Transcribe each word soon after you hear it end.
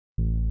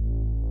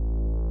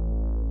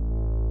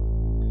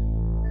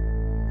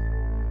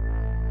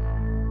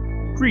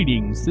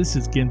Greetings, this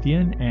is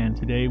Ginthian, and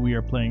today we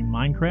are playing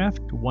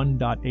Minecraft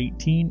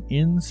 1.18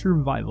 in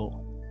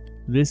survival.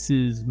 This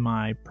is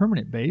my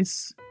permanent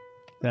base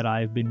that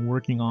I've been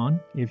working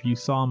on. If you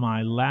saw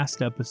my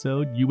last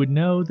episode, you would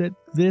know that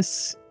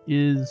this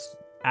is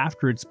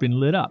after it's been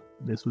lit up.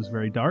 This was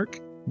very dark.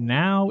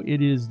 Now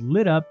it is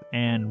lit up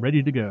and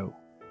ready to go.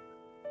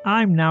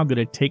 I'm now going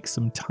to take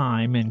some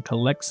time and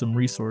collect some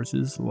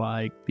resources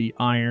like the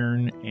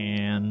iron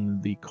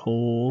and the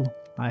coal.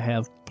 I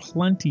have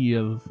plenty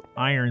of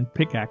iron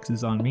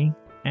pickaxes on me,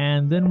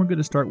 and then we're going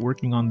to start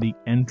working on the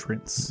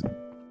entrance.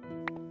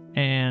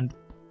 And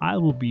I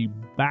will be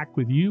back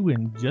with you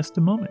in just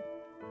a moment.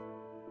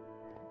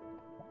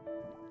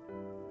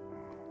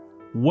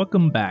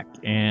 Welcome back,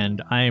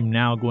 and I am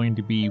now going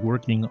to be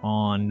working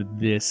on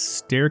this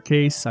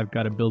staircase. I've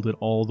got to build it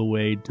all the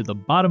way to the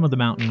bottom of the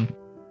mountain,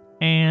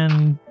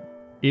 and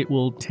it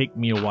will take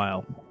me a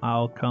while.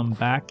 I'll come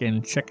back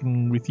and check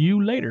in with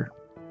you later.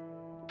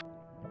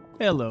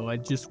 Hello, I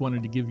just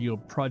wanted to give you a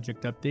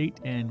project update,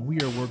 and we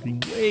are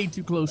working way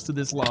too close to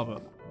this lava.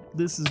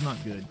 This is not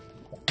good.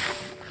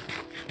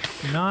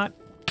 Not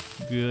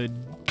good.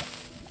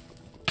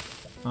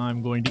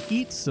 I'm going to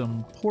eat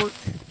some pork.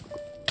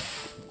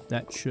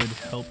 That should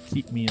help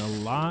keep me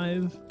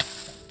alive.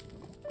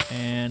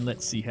 And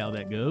let's see how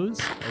that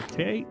goes.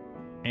 Okay,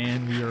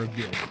 and we are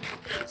good.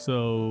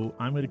 So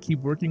I'm going to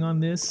keep working on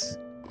this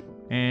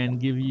and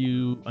give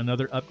you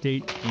another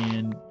update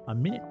in a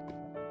minute.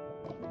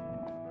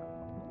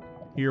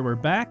 Here we're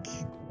back,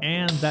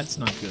 and that's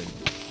not good.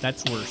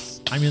 That's worse.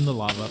 I'm in the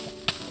lava.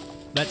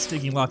 That's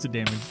taking lots of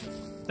damage.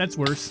 That's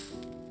worse.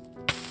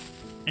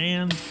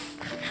 And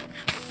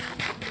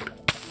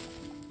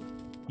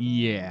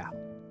yeah.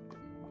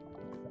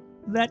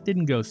 That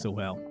didn't go so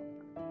well.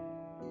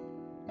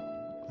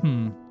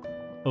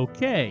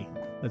 Okay,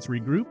 let's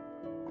regroup.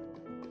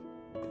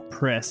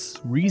 Press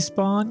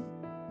respawn,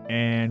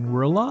 and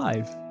we're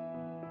alive.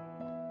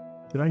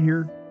 Did I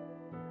hear?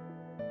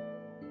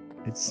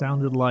 It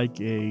sounded like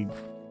a...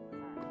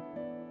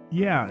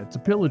 Yeah, it's a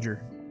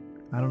pillager.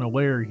 I don't know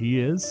where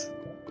he is.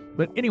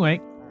 But anyway,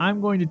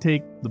 I'm going to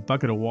take the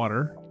bucket of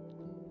water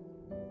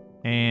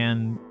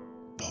and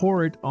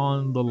pour it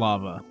on the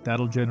lava.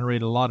 That'll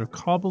generate a lot of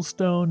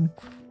cobblestone,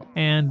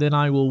 and then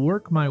I will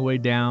work my way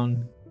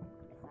down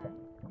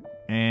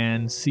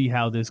and see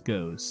how this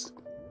goes.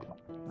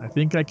 I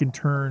think I can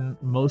turn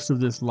most of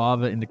this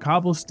lava into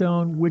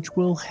cobblestone, which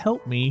will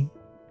help me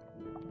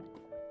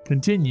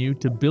continue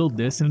to build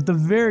this, and at the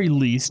very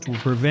least will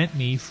prevent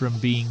me from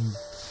being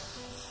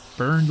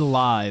burned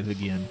alive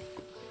again.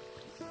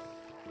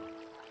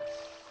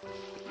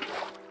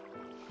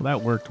 Well,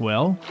 that worked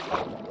well.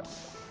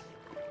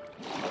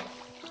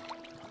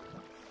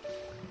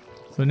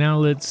 So now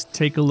let's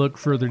take a look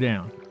further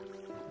down.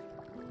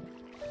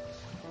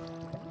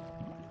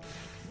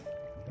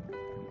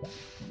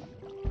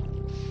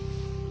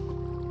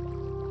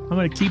 I'm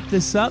going to keep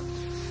this up,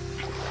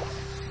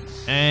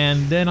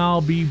 and then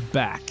I'll be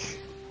back.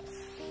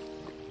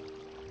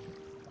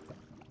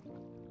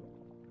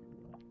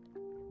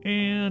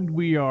 And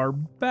we are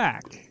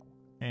back.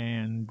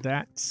 And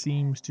that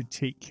seems to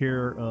take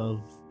care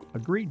of a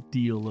great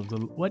deal of the...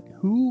 What?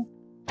 Who?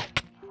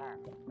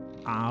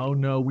 Oh,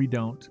 no, we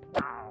don't.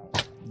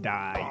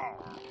 Die.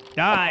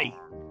 Die!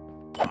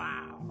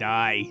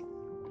 Die.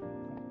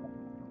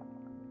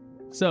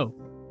 So,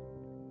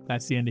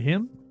 that's the end of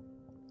him.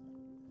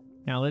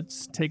 Now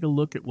let's take a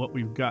look at what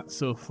we've got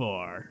so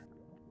far.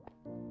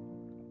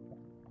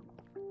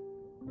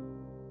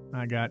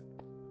 I got...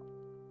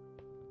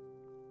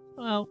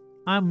 Well,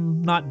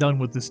 I'm not done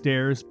with the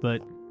stairs,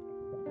 but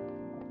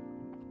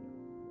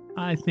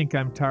I think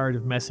I'm tired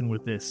of messing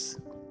with this.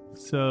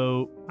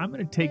 So I'm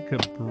going to take a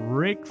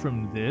break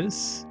from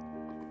this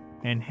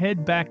and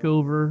head back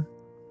over.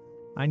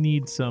 I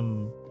need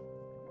some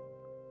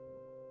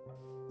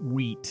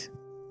wheat.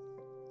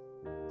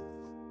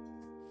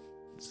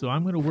 So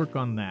I'm going to work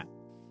on that.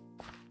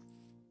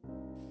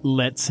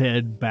 Let's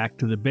head back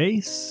to the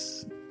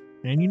base.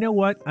 And you know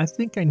what? I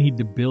think I need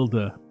to build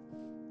a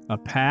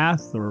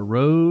path or a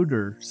road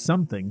or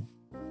something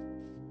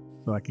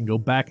so I can go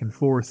back and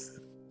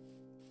forth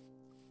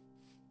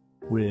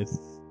with,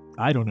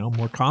 I don't know,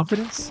 more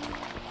confidence.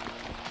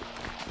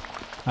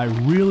 I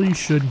really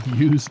shouldn't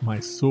use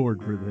my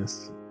sword for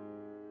this.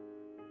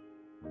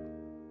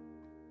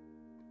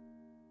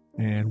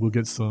 And we'll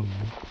get some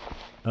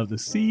of the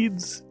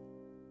seeds.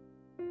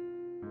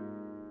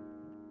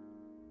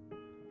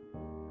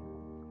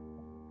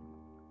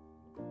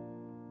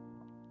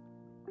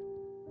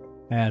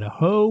 Add a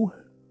hoe.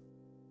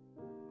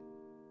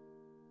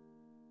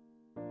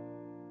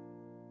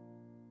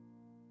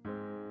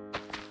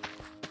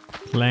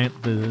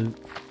 Plant the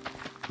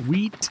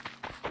wheat.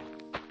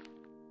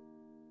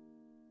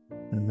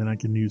 And then I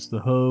can use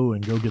the hoe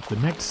and go get the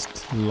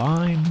next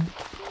line.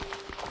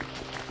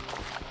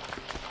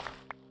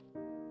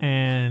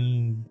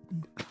 And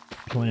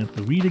plant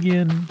the wheat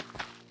again.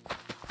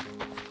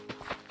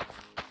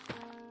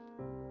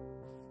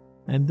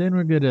 And then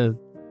we're gonna...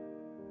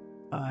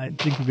 I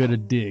think we're gonna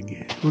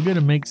dig. We're gonna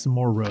make some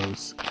more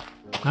rows.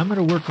 I'm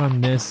gonna work on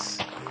this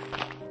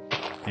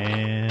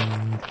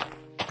and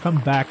come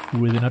back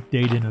with an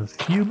update in a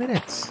few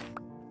minutes.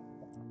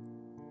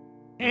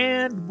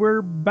 And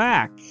we're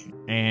back.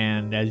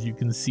 And as you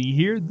can see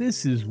here,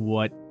 this is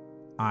what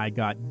I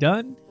got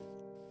done.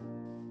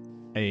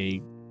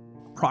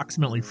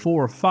 Approximately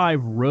 4 or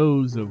 5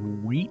 rows of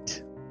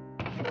wheat.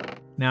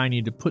 Now I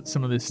need to put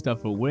some of this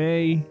stuff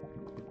away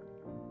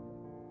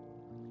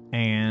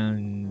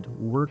and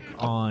work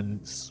on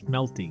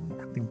smelting.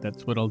 I think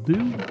that's what I'll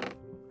do.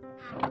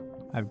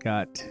 I've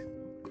got,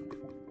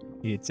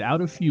 it's out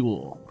of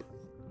fuel.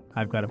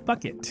 I've got a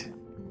bucket.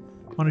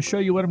 I want to show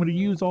you what I'm going to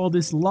use all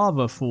this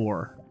lava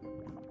for.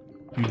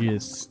 You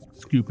just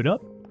scoop it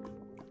up,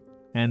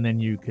 and then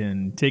you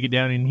can take it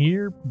down in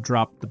here,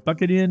 drop the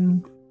bucket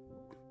in.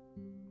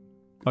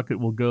 Bucket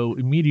will go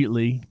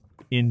immediately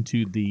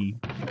into the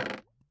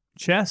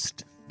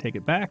chest, take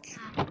it back,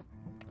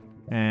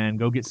 and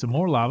go get some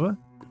more lava.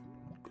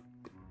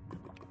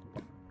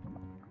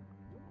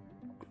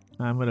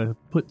 I'm going to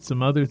put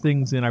some other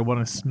things in I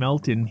want to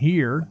smelt in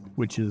here,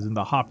 which is in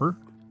the hopper.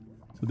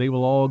 So they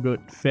will all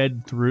get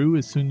fed through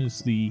as soon as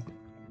the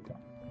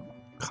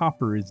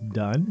copper is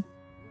done.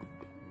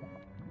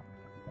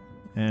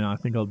 And I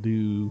think I'll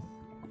do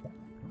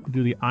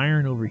the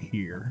iron over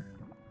here.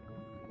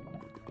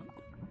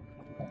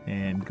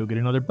 And go get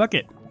another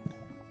bucket.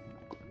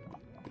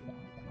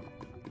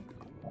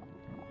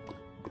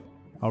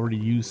 Already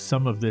used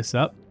some of this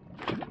up.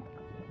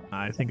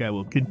 I think I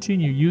will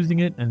continue using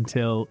it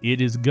until it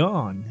is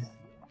gone.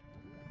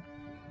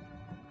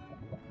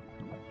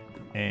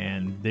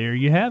 And there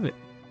you have it.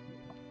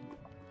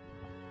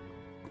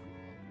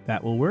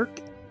 That will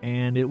work,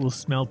 and it will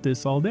smelt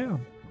this all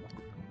down.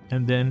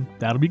 And then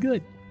that'll be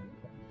good.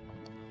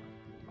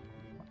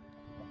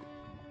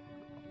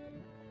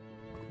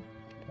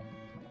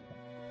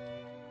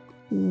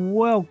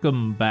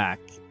 Welcome back,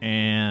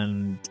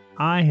 and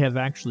I have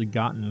actually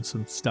gotten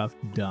some stuff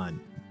done.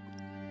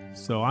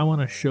 So I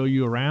want to show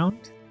you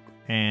around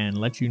and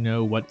let you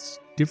know what's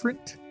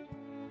different,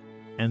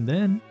 and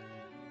then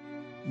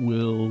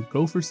we'll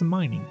go for some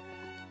mining.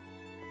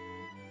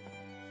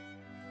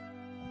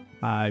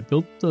 I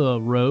built the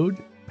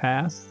road,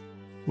 path,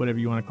 whatever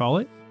you want to call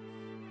it,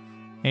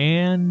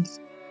 and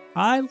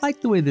I like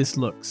the way this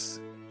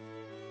looks.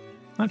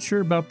 Not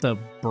sure about the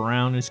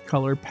brownish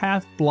color.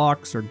 Path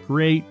blocks are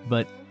great,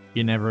 but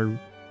not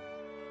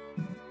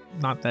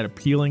that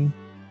appealing.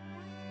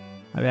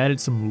 I've added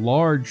some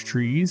large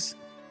trees.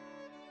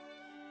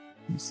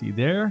 You see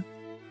there.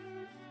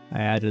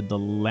 I added the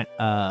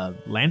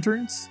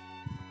lanterns,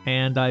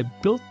 and I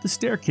built the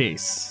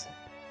staircase.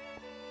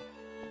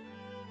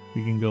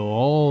 We can go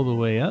all the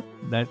way up.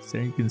 That's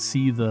there. You can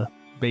see the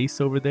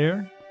base over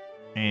there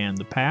and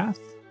the path.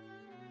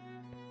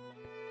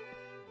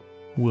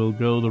 We'll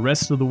go the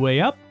rest of the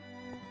way up,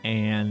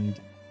 and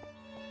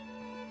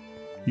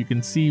you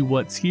can see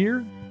what's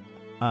here.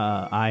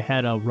 I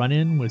had a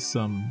run-in with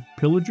some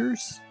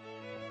pillagers.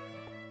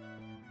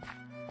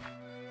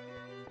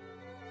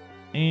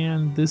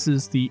 And this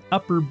is the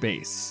upper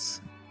base.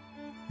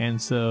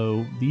 And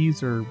so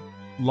these are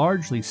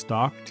largely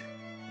stocked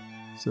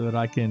so that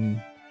I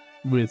can,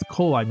 with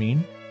coal I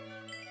mean,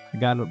 I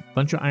got a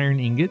bunch of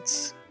iron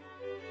ingots.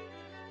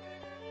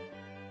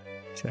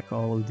 Check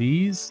all of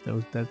these.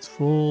 That's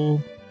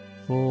full.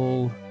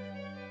 That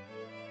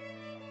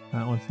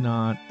one's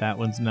not. That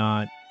one's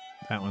not.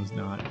 That one's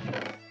not.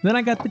 Then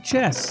I got the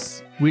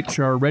chests, which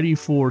are ready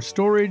for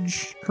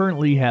storage.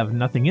 Currently have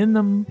nothing in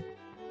them,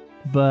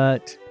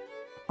 but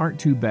aren't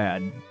too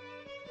bad.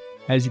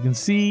 As you can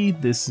see,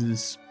 this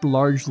is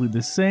largely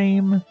the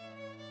same.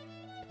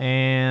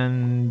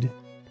 And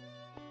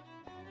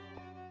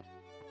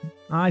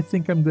I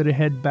think I'm going to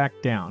head back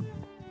down.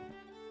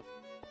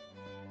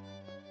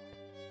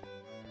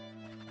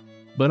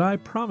 But I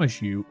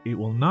promise you, it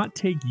will not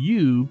take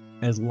you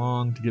as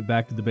long to get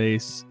back to the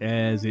base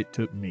as it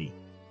took me.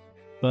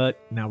 But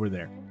now we're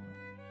there.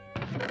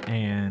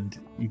 And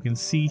you can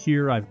see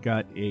here I've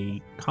got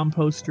a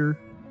composter.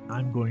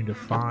 I'm going to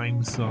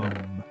find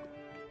some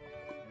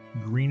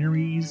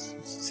greeneries,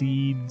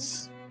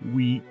 seeds,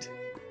 wheat,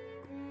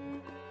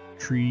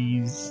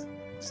 trees,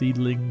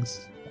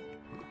 seedlings,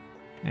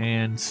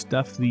 and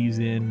stuff these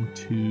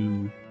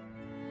into,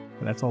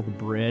 that's all the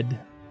bread.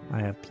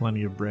 I have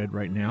plenty of bread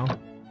right now.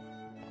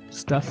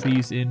 Stuff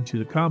these into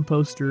the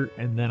composter,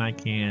 and then I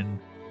can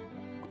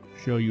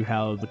show you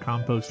how the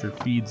composter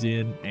feeds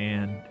in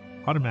and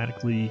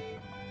automatically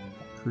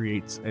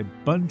creates a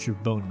bunch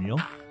of bone meal.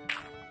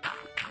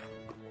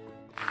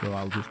 So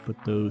I'll just put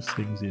those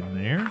things in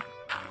there,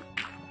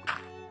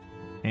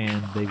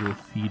 and they will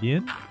feed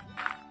in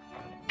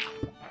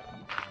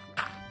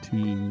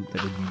to, that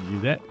doesn't need to do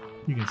that.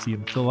 You can see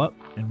them fill up,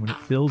 and when it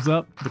fills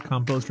up, the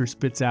composter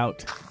spits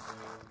out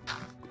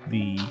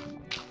the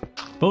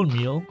bone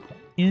meal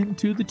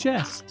into the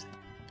chest.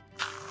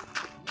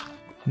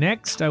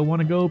 Next, I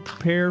want to go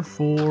prepare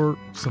for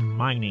some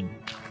mining.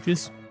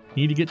 Just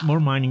need to get more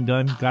mining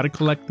done. Got to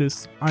collect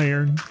this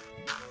iron,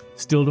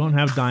 Still don't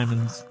have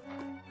diamonds.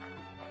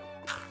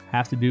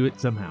 Have to do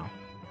it somehow.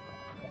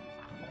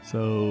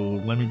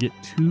 So let me get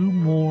 2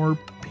 more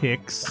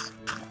picks.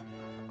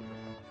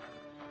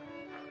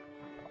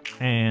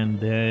 And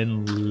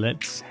then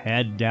let's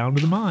head down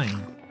to the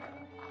mine.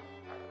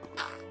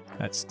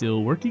 That's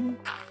still working.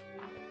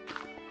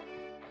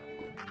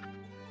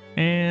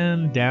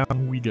 And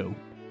down we go.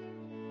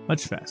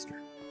 Much faster.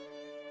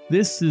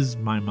 This is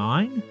my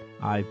mine.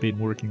 I've been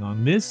working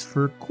on this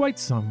for quite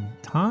some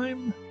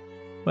time.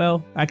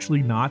 Well,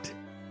 actually not.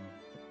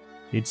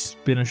 It's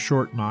been a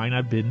short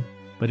mine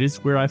but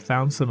it's where I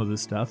found some of the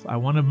stuff. I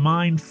want to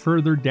mine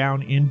further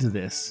down into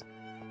this.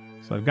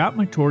 So I've got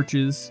my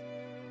torches.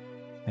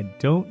 I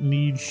don't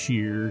need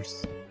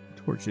shears.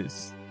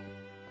 Torches.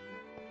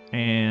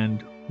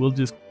 And we'll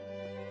just...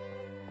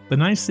 The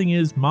nice thing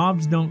is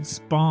mobs don't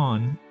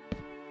spawn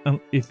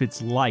if it's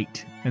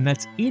light. And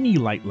that's any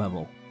light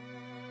level.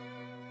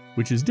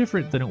 Which is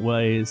different than it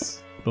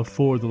was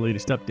before the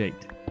latest update.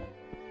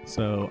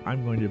 So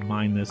I'm going to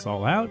mine this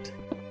all out.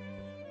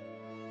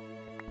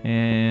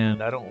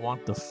 And I don't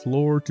want the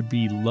floor to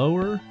be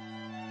lower.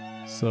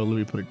 So let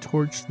me put a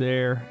torch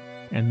there.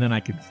 And then I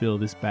can fill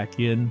this back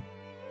in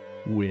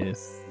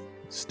with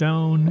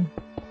stone.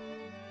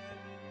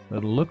 So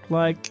it'll look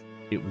like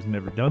it was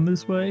never done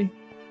this way.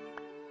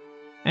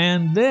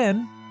 And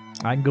then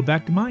I can go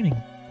back to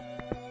mining.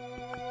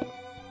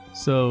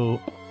 So,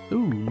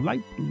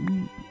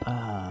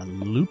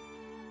 loop.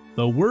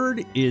 The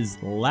word is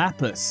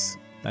lapis.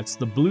 That's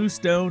the blue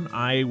stone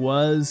I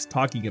was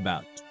talking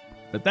about.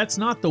 But that's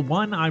not the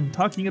one I'm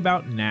talking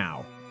about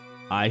now.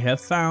 I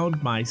have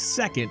found my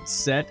second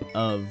set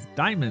of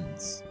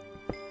diamonds.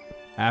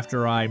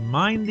 After I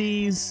mine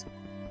these,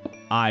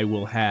 I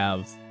will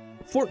have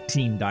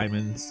 14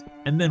 diamonds,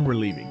 and then we're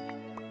leaving.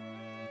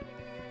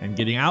 And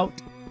getting out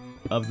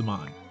of the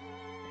mine.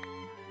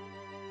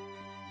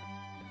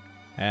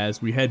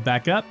 As we head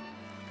back up,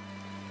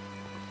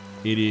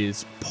 it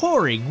is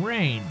pouring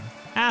rain.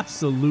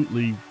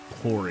 Absolutely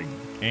pouring.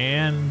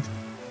 And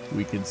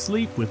we can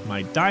sleep with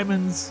my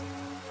diamonds,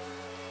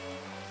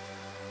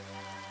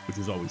 which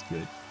is always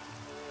good.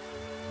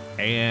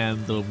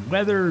 And the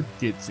weather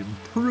gets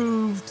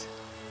improved,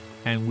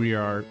 and we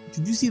are...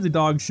 Did you see the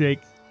dog shake?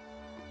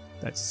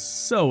 That's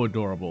so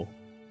adorable.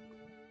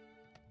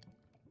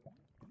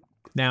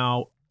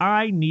 Now,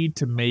 I need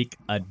to make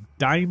a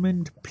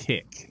diamond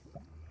pick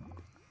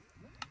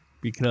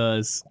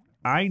because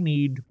I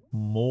need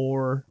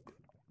more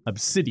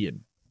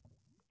obsidian.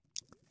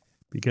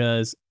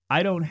 Because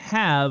I don't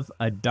have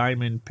a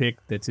diamond pick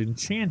that's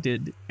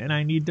enchanted, and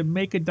I need to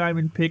make a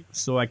diamond pick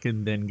so I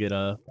can then get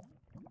a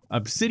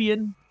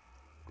obsidian,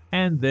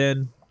 and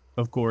then,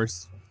 of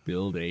course,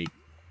 build a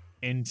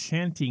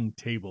enchanting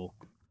table.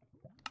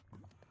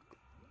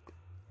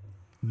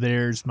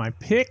 There's my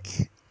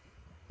pick,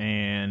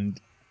 and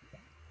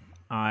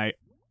I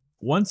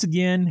once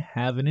again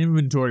have an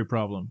inventory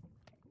problem.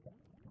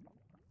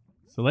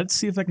 So let's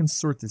see if I can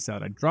sort this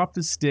out. I dropped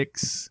the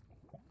sticks.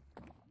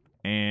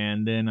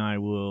 And then I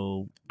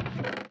will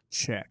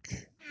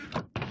check.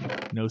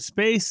 No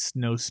space,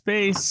 no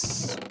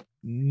space,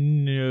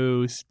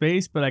 no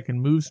space, but I can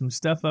move some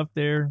stuff up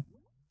there.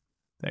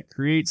 That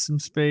creates some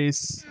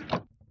space.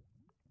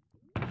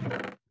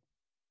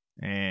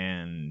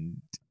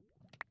 And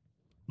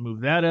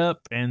move that up,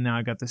 and now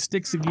I got the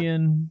sticks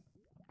again.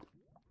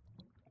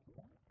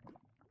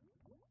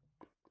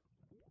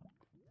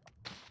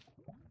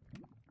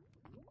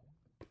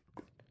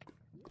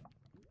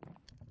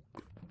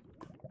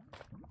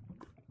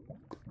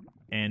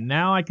 And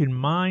now I can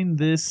mine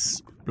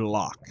this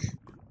block.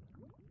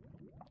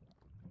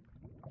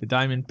 The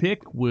diamond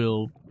pick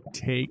will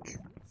take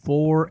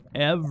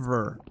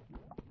forever.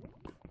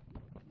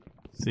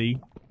 See?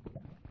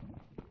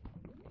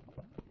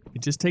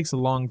 It just takes a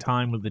long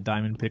time with the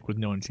diamond pick with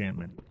no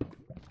enchantment.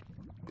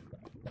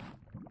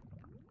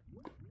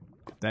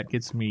 That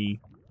gets me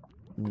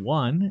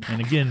 1,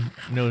 and again,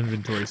 no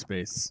inventory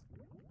space.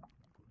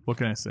 What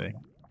can I say?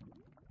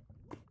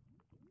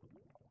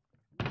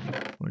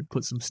 Let me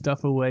put some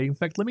stuff away. In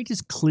fact, let me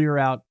just clear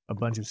out a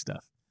bunch of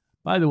stuff.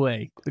 By the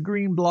way, the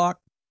green block,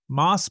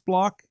 moss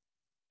block,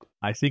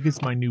 I think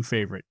it's my new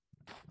favorite.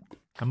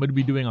 I'm going to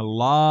be doing a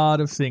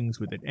lot of things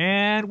with it.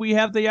 And we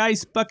have the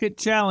ice bucket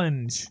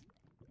challenge.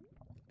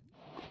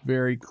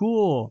 Very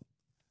cool.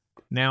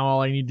 Now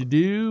all I need to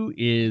do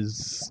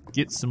is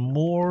get some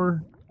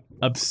more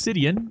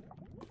obsidian.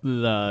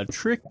 The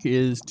trick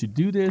is to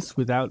do this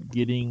without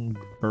getting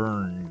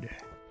burned,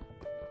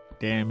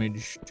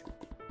 damaged,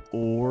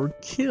 or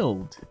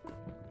killed.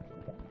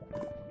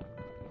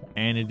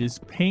 And it is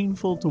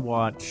painful to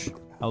watch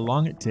how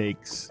long it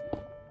takes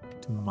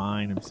to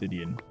mine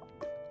obsidian.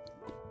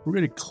 We're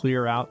going to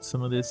clear out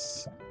some of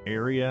this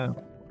area.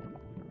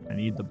 I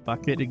need the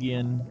bucket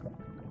again.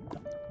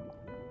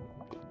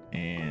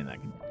 And I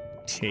can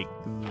take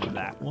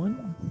that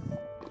one.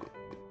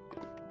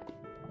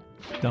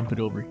 Dump it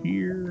over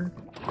here.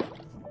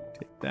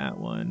 Take that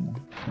one.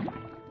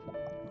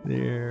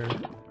 There.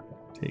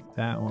 Take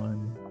that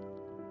one.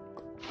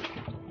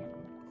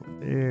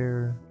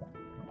 there.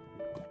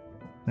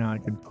 Now I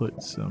can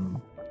put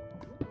some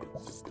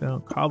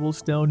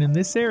cobblestone in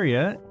this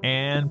area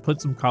and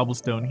put some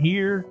cobblestone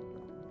here.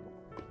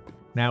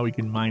 Now we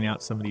can mine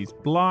out some of these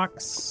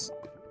blocks.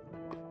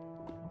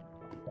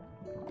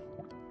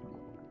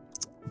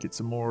 Get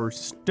some more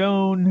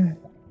stone.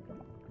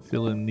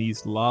 Fill in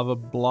these lava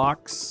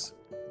blocks.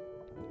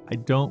 I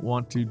don't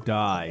want to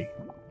die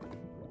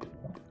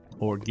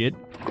or get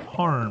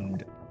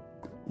harmed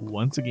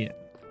once again.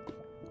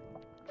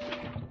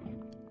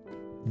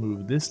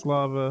 Move this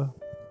lava.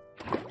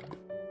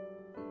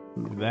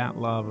 Move that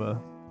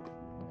lava.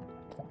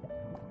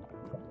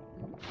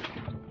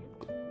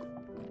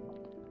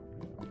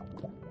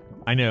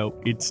 I know,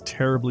 it's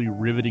terribly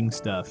riveting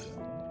stuff.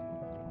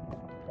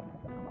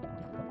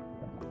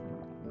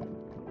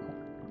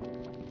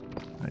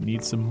 I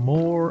need some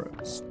more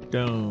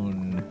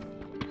stone.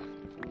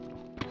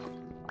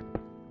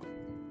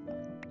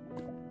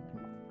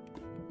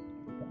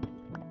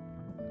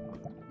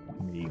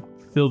 Let me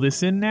fill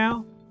this in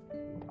now.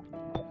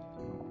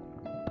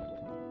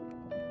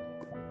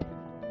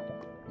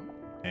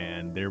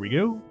 And there we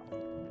go.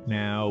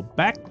 Now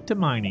back to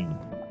mining.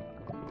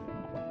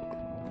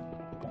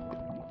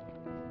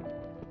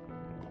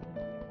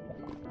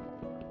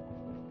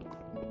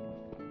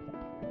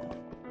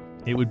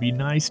 It would be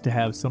nice to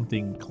have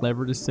something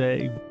clever to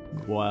say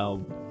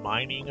while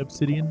mining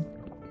obsidian,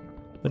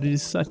 but it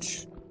is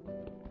such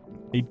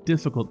a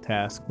difficult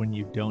task when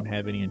you don't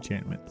have any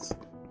enchantments.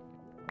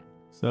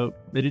 So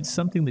it is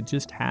something that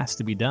just has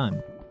to be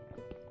done.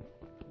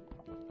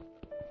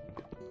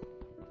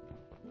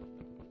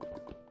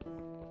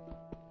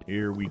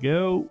 Here we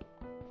go.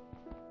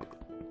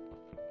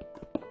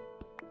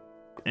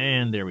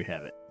 And there we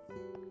have it.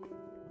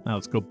 Now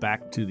let's go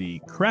back to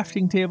the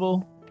crafting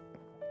table.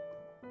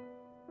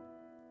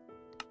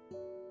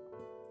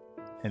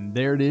 And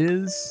there it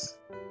is.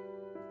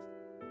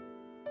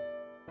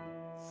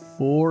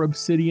 4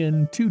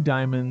 obsidian, 2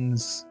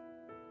 diamonds,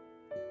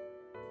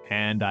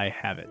 and I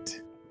have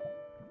it.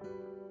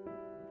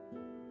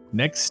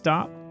 Next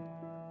stop,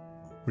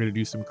 we're going to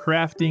do some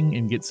crafting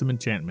and get some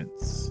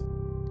enchantments.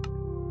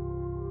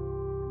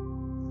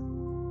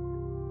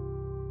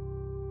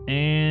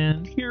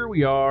 And here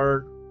we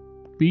are,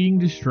 being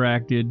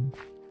distracted,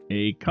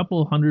 a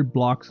couple hundred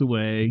blocks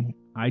away.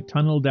 I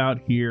tunneled out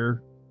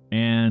here.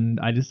 And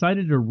I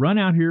decided to run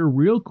out here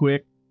real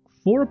quick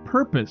for a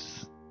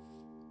purpose.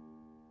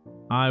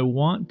 I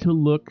want to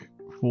look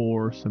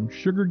for some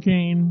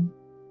sugarcane.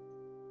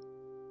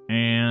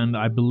 And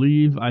I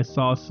believe I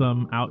saw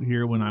some out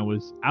here when I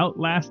was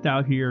last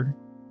out here.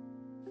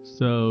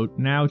 So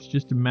now it's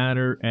just a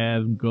matter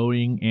of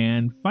going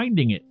and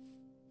finding it.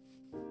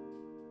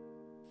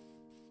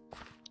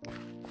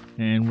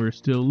 And we're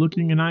still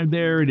looking, and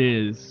there it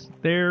is.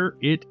 There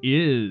it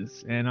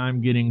is. And I'm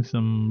getting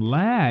some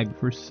lag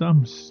for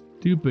some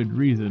stupid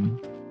reason.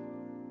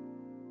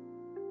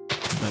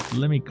 But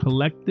let me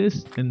collect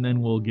this, and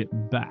then we'll get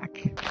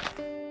back.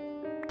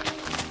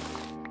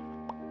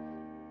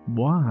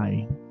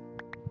 Why?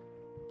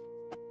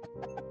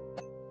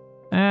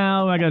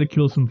 Oh, I gotta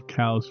kill some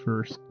cows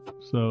first.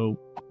 So,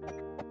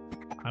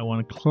 I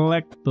want to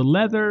collect the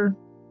leather.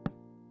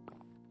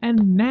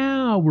 And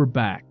now we're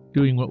back,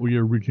 doing what we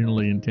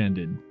originally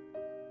intended,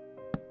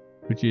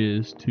 which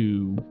is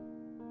to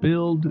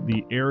build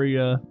the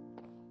area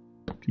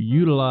to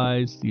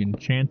utilize the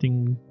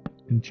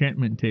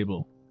enchantment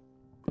table.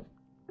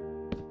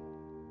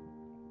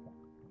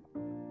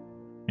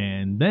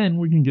 And then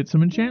we can get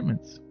some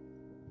enchantments.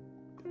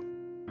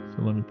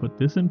 So let me put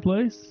this in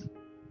place.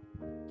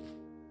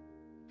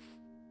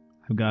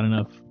 I've got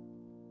enough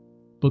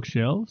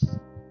bookshelves.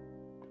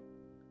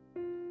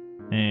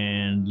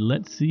 And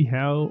let's see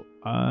how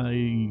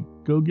I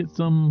go get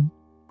some.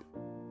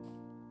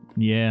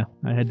 Yeah,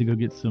 I had to go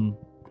get some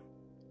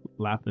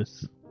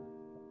lapis.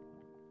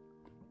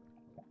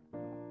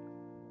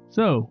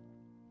 So,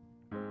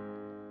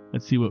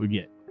 let's see what we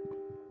get.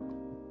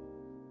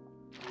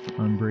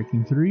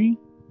 Unbreaking 3.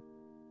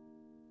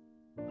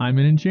 I'm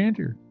an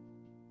enchanter.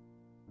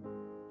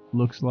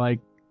 Looks like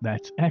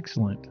that's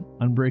excellent.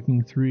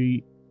 Unbreaking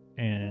 3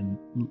 and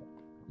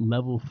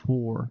level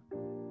 4.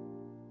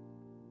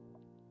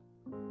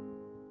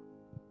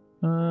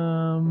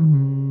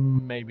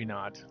 Maybe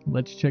not.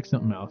 Let's check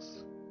something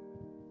else.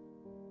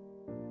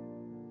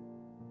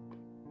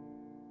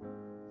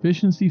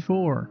 Efficiency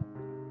 4.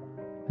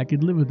 I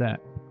could live with that.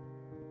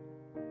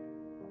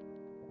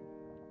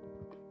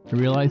 I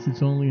realize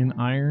it's only an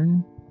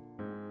iron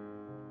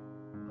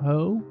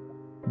hoe,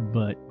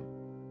 but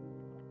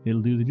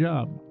it'll do the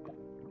job.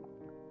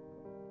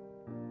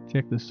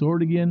 Check the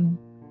sword again.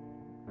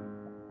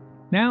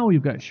 Now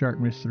we've got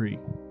sharpness 3.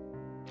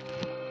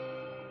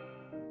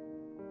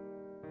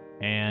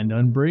 And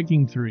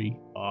unbreaking 3.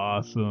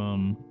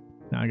 Awesome.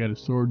 Now I got a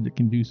sword that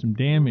can do some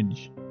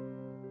damage.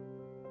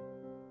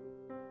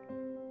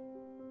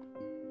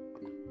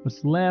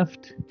 What's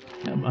left?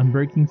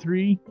 Unbreaking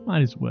 3?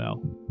 Might as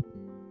well.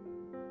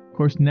 Of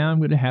course, now I'm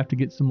going to have to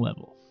get some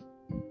levels.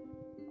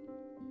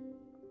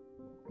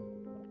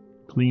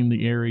 Cleaned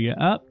the area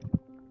up.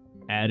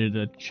 Added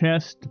a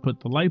chest to put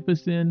the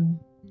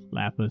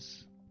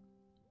lapis.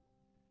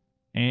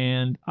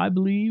 And I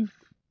believe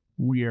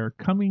we are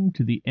coming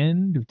to the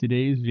end of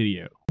today's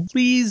video.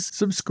 Please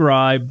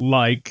subscribe,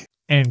 like,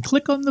 and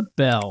click on the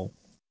bell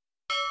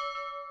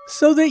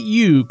so that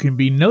you can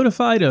be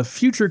notified of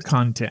future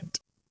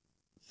content.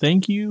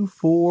 Thank you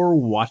for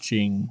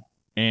watching,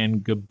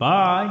 and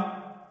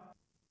goodbye.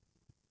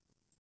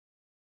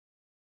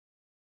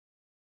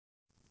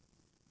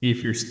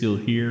 If you're still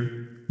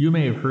here, you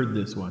may have heard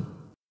this one.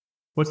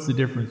 What's the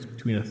difference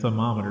between a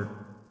thermometer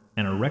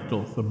and a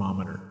rectal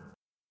thermometer?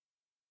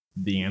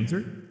 The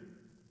answer?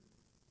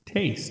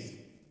 Taste.